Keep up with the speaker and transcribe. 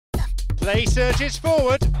Play surges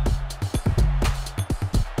forward.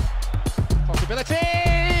 Possibility!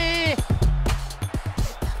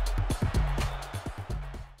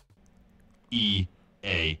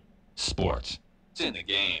 EA Sports. It's in the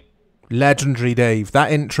game. Legendary, Dave.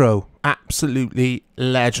 That intro, absolutely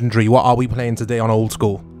legendary. What are we playing today on Old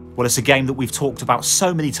School? Well, it's a game that we've talked about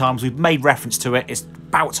so many times. We've made reference to it. It's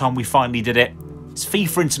about time we finally did it. It's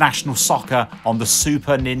FIFA International Soccer on the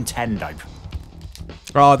Super Nintendo.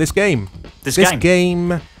 Oh, this game. This game.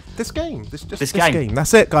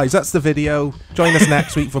 That's it, guys. That's the video. Join us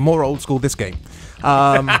next week for more Old School This Game.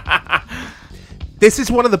 This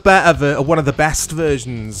is one of the best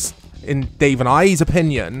versions, in Dave and I's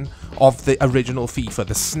opinion, of the original FIFA.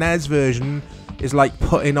 The SNES version is like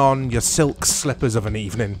putting on your silk slippers of an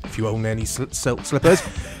evening, if you own any silk slippers.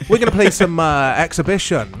 We're going to play some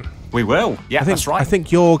exhibition. We will. Yeah, that's right. I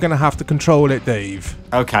think you're going to have to control it, Dave.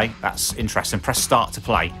 Okay, that's interesting. Press start to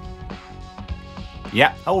play.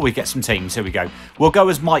 Yeah. Oh, we get some teams. Here we go. We'll go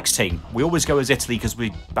as Mike's team. We always go as Italy because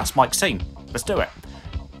that's Mike's team. Let's do it.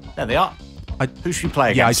 There they are. Who should we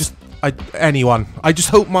play against? Anyone. I just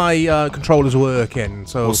hope my controllers are working.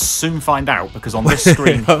 So we'll soon find out because on this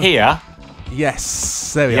screen here.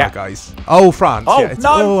 Yes, there we are, guys. Oh, France. Oh, yeah, no.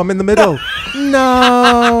 Oh, I'm in the middle.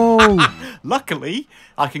 No. Luckily,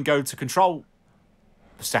 I can go to control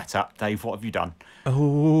setup. Dave, what have you done?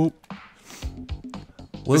 Oh.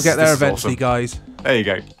 We'll get there eventually, awesome. Guys. There you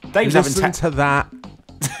go. Dave's Listen to that.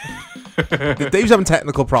 Dave's having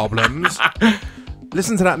technical problems.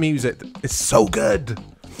 Listen to that music. It's so good.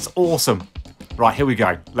 It's awesome. Right, here we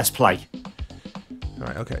go. Let's play. All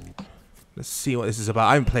right, okay. Let's see what this is about.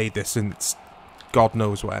 I haven't played this since God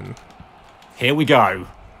knows when. Here we go.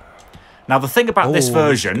 Now, the thing about this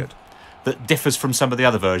version that differs from some of the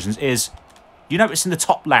other versions is, you notice in the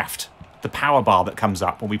top left, the power bar that comes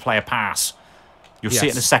up when we play a pass. You'll see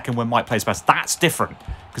it in a second when Mike plays a pass. That's different,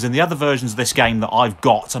 because in the other versions of this game that I've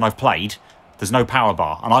got and I've played, there's no power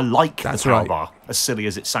bar, and I like the power bar, as silly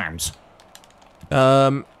as it sounds.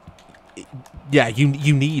 Yeah,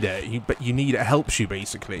 you need it, but you need it. It helps you,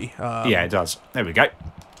 basically. Yeah, it does. There we go.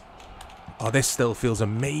 Oh, this still feels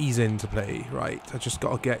amazing to play. Right, I just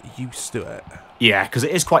got to get used to it. Yeah, because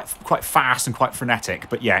it is quite fast and quite frenetic,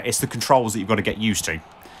 but yeah, it's the controls that you've got to get used to.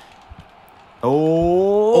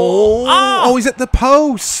 Oh, he's at the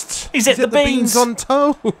post. He's at the beans on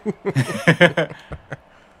toe.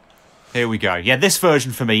 Here we go. Yeah, this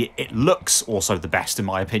version for me, it looks also the best in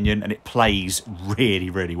my opinion, and it plays really,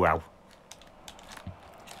 really well.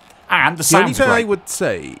 And the sound's only thing great. I would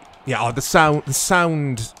say, the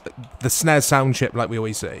SNES sound chip, like we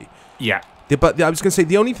always say. Yeah. But I was going to say,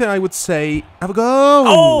 the only thing I would say, have a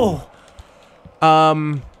go.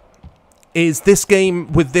 Oh! Is this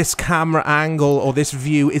game with this camera angle or this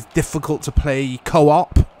view is difficult to play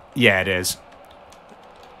co-op? Yeah, it is.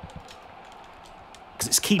 Because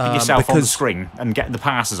it's keeping yourself on the screen and getting the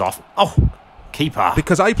passes off. Oh, keeper.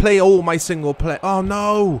 Because I play all my single player. Oh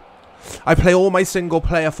no! I play all my single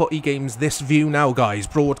player footy games this view now, guys.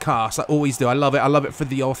 Broadcast. I always do. I love it. I love it for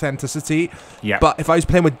the authenticity. Yeah. But if I was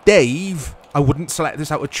playing with Dave, I wouldn't select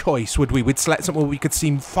this out of choice, would we? We'd select something where we could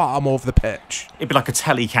see far more of the pitch. It'd be like a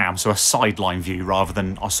telecam, so a sideline view rather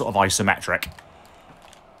than a sort of isometric.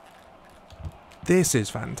 This is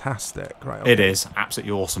fantastic, right? Okay. It is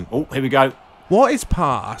absolutely awesome. Oh, here we go. What is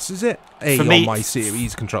pass? Is it A for me, on my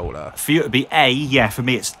series controller? For you, it'd be A. Yeah, for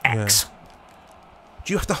me, it's X. Yeah.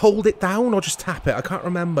 Do you have to hold it down or just tap it? I can't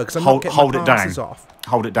remember because I'm not getting my passes off.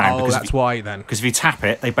 Hold it down. Oh, that's why then. Because if you tap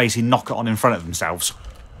it, they basically knock it on in front of themselves.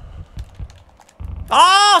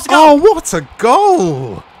 Oh, it's a goal! Oh, what a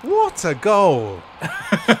goal! What a goal!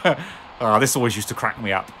 Oh, this always used to crack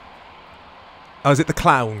me up. Oh, is it the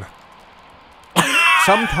clown?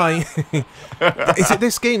 Sometimes... Is it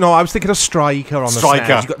this game? No, I was thinking of Striker on the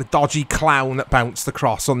SNES. You've got the dodgy clown that bounced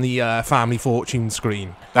across on the Family Fortune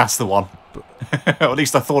screen. That's the one. Or at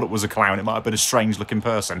least I thought it was a clown. It might have been a strange-looking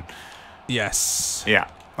person. Yes. Yeah,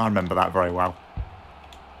 I remember that very well.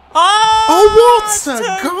 Oh, what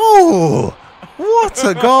a goal! What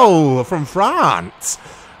a goal from France!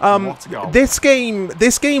 What a goal. This game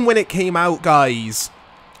when it came out, guys,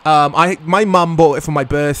 my mum bought it for my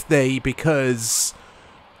birthday because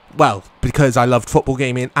I loved football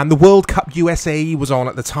gaming, and the World Cup USA was on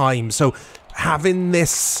at the time. So having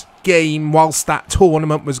this game whilst that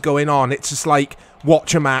tournament was going on, it's just like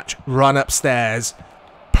watch a match, run upstairs,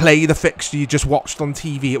 play the fixture you just watched on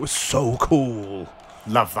TV. It was so cool.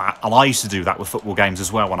 Love that. And I used to do that with football games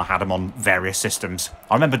as well when I had them on various systems.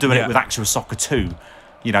 I remember doing it with Actual Soccer 2.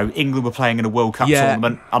 You know, England were playing in a World Cup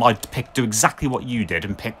tournament, and I'd do exactly what you did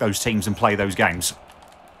and pick those teams and play those games.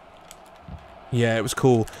 Yeah, it was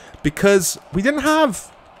cool. Because we didn't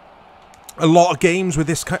have a lot of games with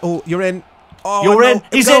this kind... Oh, you're in. Oh, You're no. in.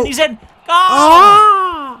 He's Go. in. He's in.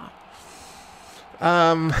 Oh!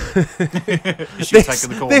 You should have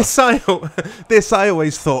taken the corner. This I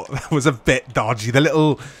always thought was a bit dodgy. The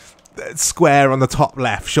little square on the top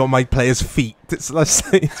left showing my player's feet. It's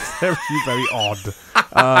very, very odd.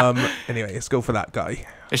 Anyway, let's go for that guy.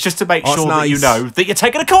 It's just to make Oh, sure it's that you nice. know that you're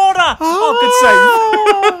taking a corner. Oh, good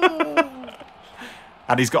save.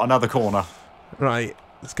 And he's got another corner. Right,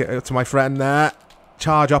 let's get it to my friend there.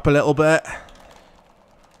 Charge up a little bit.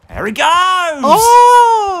 There he goes.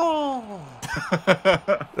 Oh!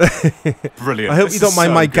 Brilliant. I hope This you don't is mind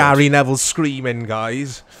so my good. Gary Neville screaming,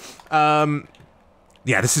 guys.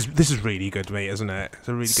 Yeah, this is really good, mate, isn't it? It's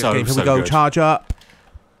a really good So, game. Here so we go. good. Charge up.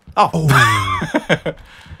 Oh.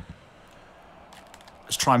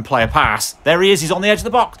 Let's try and play a pass. There he is. He's on the edge of the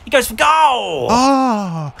box. He goes for goal.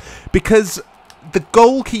 Ah, because the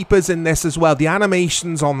goalkeepers in this as well, the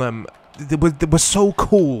animations on them, they were so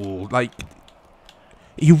cool. Like,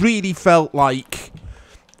 you really felt like,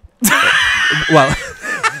 well,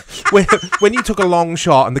 when you took a long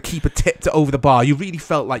shot and the keeper tipped it over the bar, you really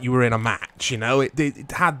felt like you were in a match. You know,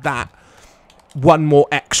 it had that one more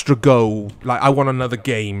extra go, like I want another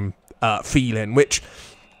game feeling, which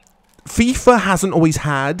FIFA hasn't always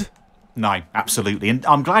had. No, absolutely. And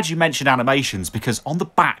I'm glad you mentioned animations, because on the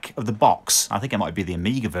back of the box, I think it might be the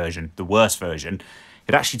Amiga version, the worst version,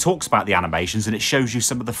 it actually talks about the animations and it shows you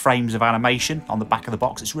some of the frames of animation on the back of the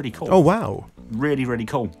box. It's really cool. Oh, wow. Really, really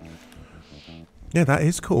cool. Yeah, that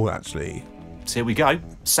is cool, actually. So here we go.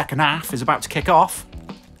 Second half is about to kick off.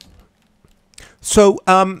 So,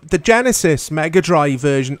 the Genesis Mega Drive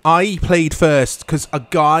version, I played first because a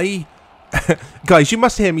guy... Guys, you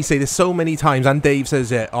must hear me say this so many times, and Dave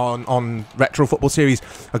says it on Retro Football Series.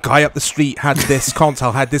 A guy up the street had this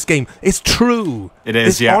console, had this game. It's true. It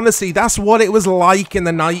is, yeah. Honestly, that's what it was like in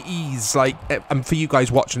the 90s. Like, and for you guys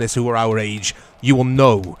watching this who are our age, you will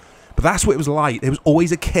know. But that's what it was like. There was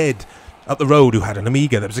always a kid up the road who had an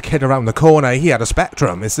Amiga. There was a kid around the corner. He had a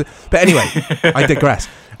Spectrum. But anyway, I digress.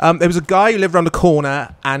 There was a guy who lived around the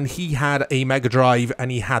corner, and he had a Mega Drive,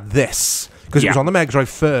 and he had this. Because it was on the Mega Drive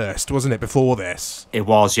first, wasn't it, before this? It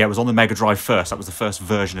was, yeah. It was on the Mega Drive first. That was the first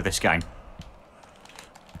version of this game.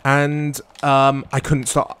 And I couldn't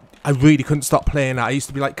stop. I really couldn't stop playing that. I used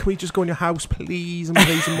to be like, can we just go in your house, please, and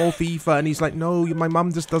play some more FIFA? And he's like, no, my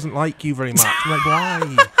mum just doesn't like you very much. I'm like,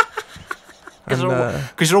 why?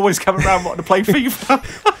 Because you're always coming around wanting to play FIFA.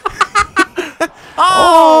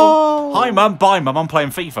 Oh! Hi, Mum. Bye, Mum. I'm playing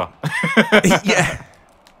FIFA. Yeah.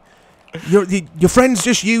 Your friends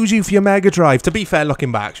just use you for your Mega Drive. To be fair,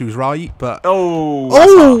 looking back, she was right, but...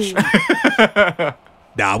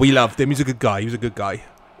 Nah, we loved him. He's a good guy. He was a good guy.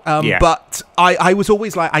 Yeah. But I was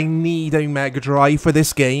always like, I need a Mega Drive for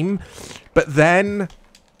this game. But then...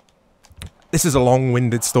 This is a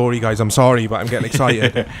long-winded story, guys. I'm sorry, but I'm getting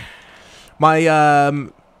excited.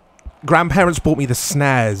 My grandparents bought me the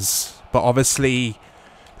SNES, but obviously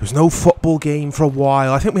there was no football game for a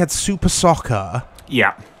while. I think we had Super Soccer.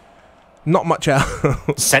 Yeah. Not much else.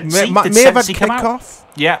 Sensi? Did May have had Sensi come out? kickoff.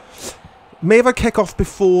 Yeah. May have had kickoff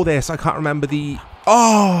before this. I can't remember the...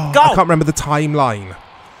 I can't remember the timeline.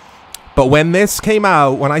 But when this came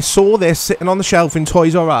out, when I saw this sitting on the shelf in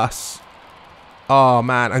Toys R Us, oh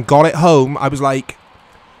man, and got it home, I was like...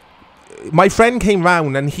 My friend came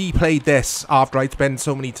round and he played this after I'd spent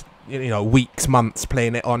so many weeks, months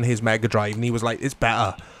playing it on his Mega Drive, and he was like, it's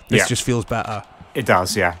better. This just feels better. It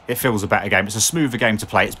does, yeah. It feels a better game. It's a smoother game to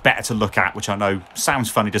play. It's better to look at, which I know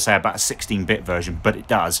sounds funny to say about a 16-bit version, but it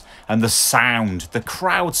does. And the sound, the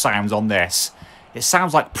crowd sounds on this, it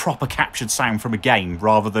sounds like proper captured sound from a game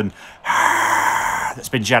rather than that's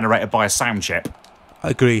been generated by a sound chip. I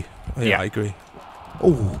agree. Yeah, I agree.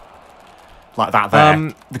 Oh. Like that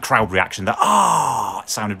there. The crowd reaction, it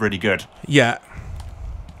sounded really good. Yeah.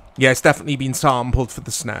 Yeah, it's definitely been sampled for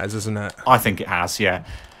the SNES, isn't it? I think it has, yeah.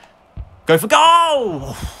 Go for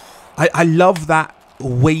goal! I love that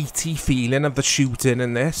weighty feeling of the shooting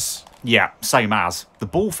in this. Yeah, same as. The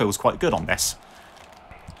ball feels quite good on this.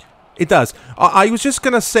 It does. I was just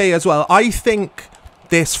going to say as well, I think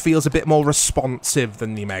this feels a bit more responsive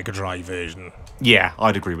than the Mega Drive version. Yeah,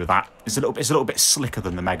 I'd agree with that. It's a little bit slicker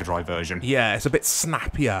than the Mega Drive version. Yeah, it's a bit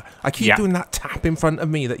snappier. I keep doing that tap in front of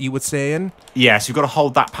me that you were saying. Yeah, so you've got to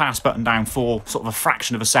hold that pass button down for sort of a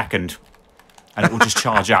fraction of a second, and it will just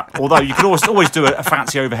charge up. Although you can always do a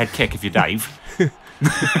fancy overhead kick if you're Dave.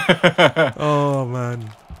 Oh,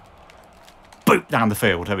 man. Boop, down the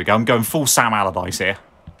field. There we go. I'm going full Sam Allardyce here.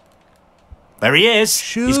 There he is.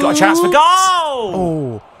 Shoot. He's got a chance for goal.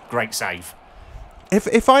 Oh. Great save.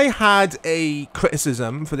 If I had a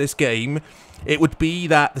criticism for this game, it would be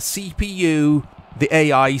that the CPU, the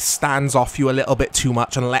AI stands off you a little bit too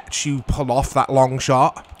much and lets you pull off that long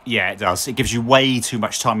shot. Yeah, it does. It gives you way too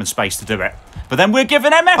much time and space to do it. But then we're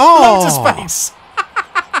giving MF loads of space.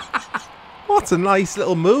 What a nice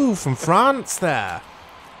little move from France there.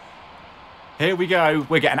 Here we go.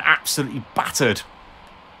 We're getting absolutely battered.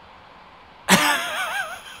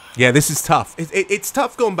 Yeah, this is tough. It's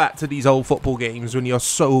tough going back to these old football games when you're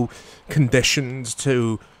so conditioned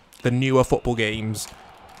to the newer football games.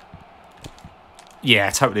 Yeah,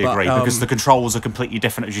 totally agree. Because the controls are completely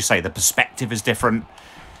different, as you say. The perspective is different.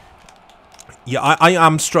 Yeah, I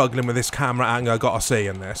am struggling with this camera angle, I gotta say,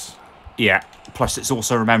 in this. Yeah. Plus, it's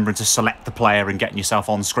also remembering to select the player and getting yourself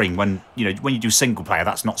on screen. When you do single player,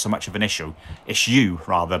 that's not so much of an issue. It's you,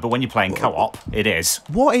 rather. But when you're playing co-op, it is.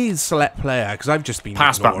 What is select player? Because I've just been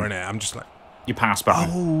ignoring it. I'm just like... Your pass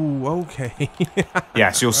button. Oh, okay.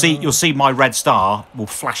 Yeah, so you'll see my red star will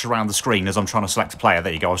flash around the screen as I'm trying to select a player.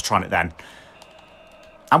 There you go, I was trying it then.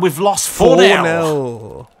 And we've lost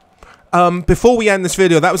 4-0. Before we end this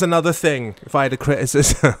video, that was another thing, if I had a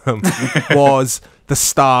criticism, was the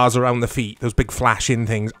stars around the feet, those big flashing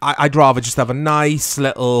things. I'd rather just have a nice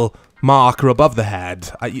little marker above the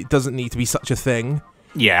head. It doesn't need to be such a thing.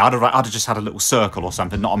 Yeah, I'd have just had a little circle or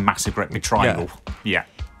something, not a massive great big triangle. Yeah.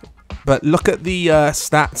 But look at the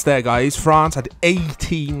stats there, guys. France had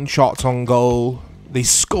 18 shots on goal. They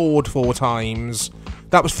scored 4 times.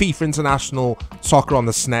 That was FIFA International Soccer on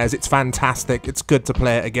the SNES. It's fantastic. It's good to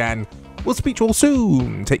play it again. We'll speak to you all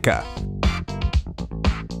soon. Take care.